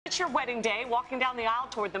your wedding day, walking down the aisle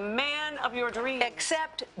toward the man of your dreams.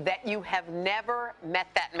 Except that you have never met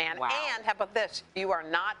that man. Wow. And how about this? You are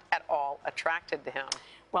not at all attracted to him.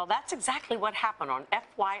 Well, that's exactly what happened on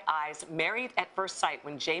FYI's Married at First Sight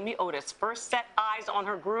when Jamie Otis first set eyes on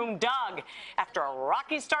her groom, Doug. After a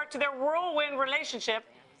rocky start to their whirlwind relationship,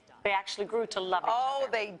 they actually grew to love each other. Oh,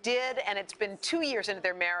 they did, and it's been 2 years into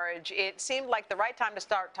their marriage. It seemed like the right time to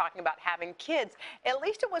start talking about having kids. At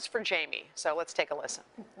least it was for Jamie. So let's take a listen.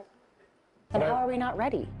 And how are we not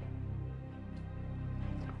ready?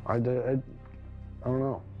 I don't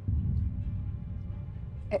know.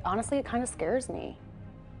 Honestly, it kind of scares me.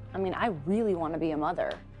 I mean, I really want to be a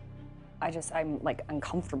mother. I'm like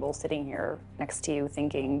uncomfortable sitting here next to you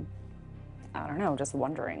thinking, I don't know, just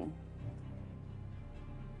wondering.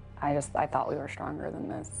 I thought we were stronger than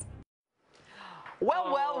this.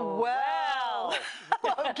 Well.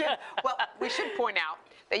 Okay. Well, we should point out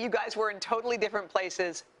that you guys were in totally different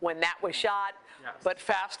places when that was shot. Yes. But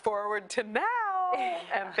fast forward to now,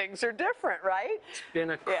 and things are different, right? It's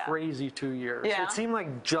been a crazy 2 years. Yeah. It seemed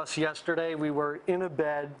like just yesterday we were in a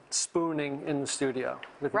bed spooning in the studio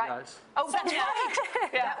with you guys. Oh, that's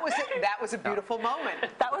right. That was a beautiful moment.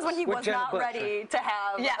 That was when he was not Butcher. ready to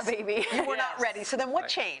have a baby. You were not ready. So then what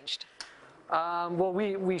changed? Well,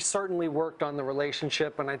 we certainly worked on the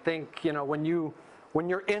relationship, and I think, you know, when you're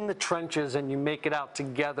in the trenches and you make it out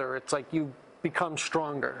together, it's like you become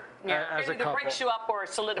stronger as a Either couple. breaks you up or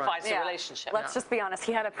solidifies the relationship. Let's just be honest,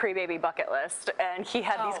 he had a pre-baby bucket list, and he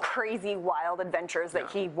had these crazy, wild adventures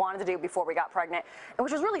that he wanted to do before we got pregnant, and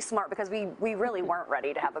which was really smart because we really weren't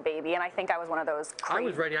ready to have a baby, and I think I was one of those crazy. I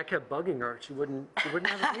was ready. I kept bugging her. She wouldn't have a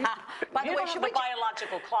baby. By the way, don't have the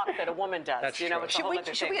biological clock that a woman does. That's you know, true. it's a whole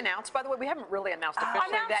other Should we thing. announce, by the way, we haven't really announced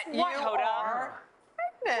officially that you what, Hoda? are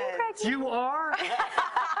pregnant. You are?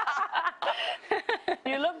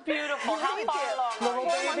 You look beautiful. How far along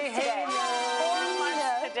Little are you? baby 4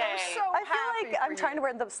 months today. I feel like I'm trying to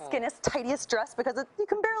wear the skinniest, tightest dress because you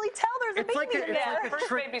can barely tell there's a baby in there. First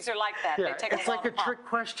babies are like that. Yeah, They take it's like a trick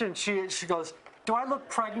question. She goes, do I look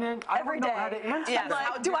pregnant? I Every don't know day. how to answer Yes. that.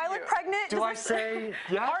 How Do I look pregnant? Do I say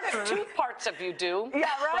yes? Two parts of you do. Yeah,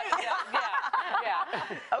 right?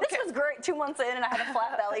 Yeah. This was great 2 months in, and I had a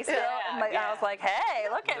flat belly still. And I was like, hey,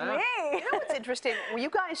 look at me. You know what's interesting? Well, you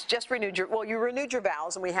guys just renewed you renewed your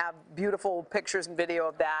vows, and we have beautiful pictures and video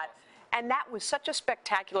of that. And that was such a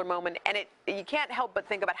spectacular moment, and you can't help but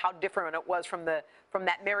think about how different it was from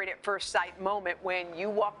that Married at First Sight moment when you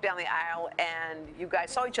walked down the aisle and you guys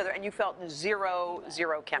saw each other and you felt zero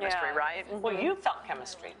chemistry, right? Well, you felt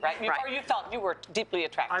chemistry, right? Or you felt you were deeply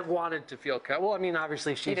attracted. I wanted to feel well, I mean,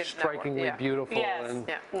 obviously she's strikingly beautiful, and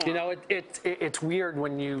you know, it's weird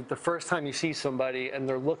when the first time you see somebody and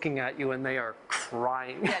they're looking at you and they are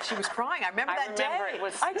crying. Yeah, she was crying. I remember that day. It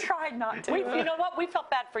was. I tried not to. You know what? We felt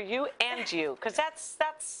bad for you and you, because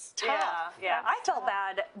that's tough. Yeah, I felt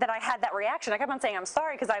bad that I had that reaction. I kept on saying I'm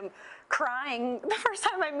sorry because I'm crying the first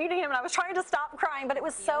time I'm meeting him, and I was trying to stop crying, but it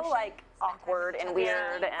was so like awkward and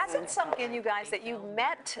weird. Has it sunk in, you guys, that you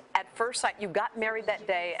met at first sight, you got married that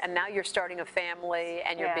day, and now you're starting a family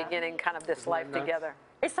and you're beginning kind of this life together?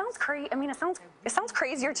 It sounds crazy. I mean, it sounds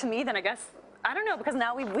crazier to me than I guess. I don't know, because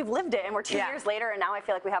now we've lived it, and we're 2 years later, and now I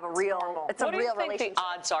feel like we have a real relationship. What do you think the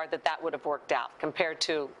odds are that would have worked out compared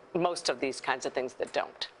to most of these kinds of things that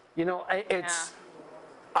don't? You know,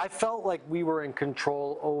 I felt like we were in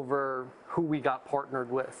control over who we got partnered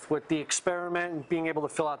with the experiment and being able to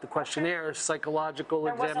fill out the questionnaires, psychological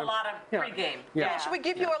exam. There was a lot of pregame. Yeah. Should we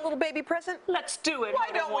give you our little baby present? Let's do it.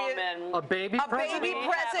 Why don't we? A baby present? A baby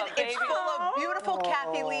present. It's full of beautiful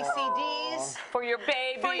Kathie Lee CDs. For your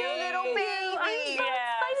baby. For your little baby.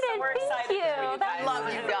 I'm so excited. We're excited Thank you. for you guys.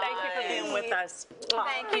 Love you guys. Thank you for being with us.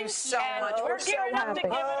 Thank you so much. We're gearing up to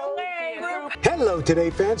give it away. Hello, Today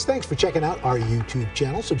fans. Thanks for checking out our YouTube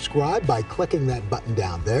channel. Subscribe by clicking that button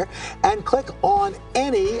down there and click on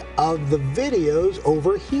any of the videos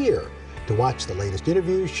over here to watch the latest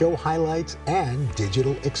interviews, show highlights, and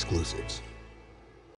digital exclusives.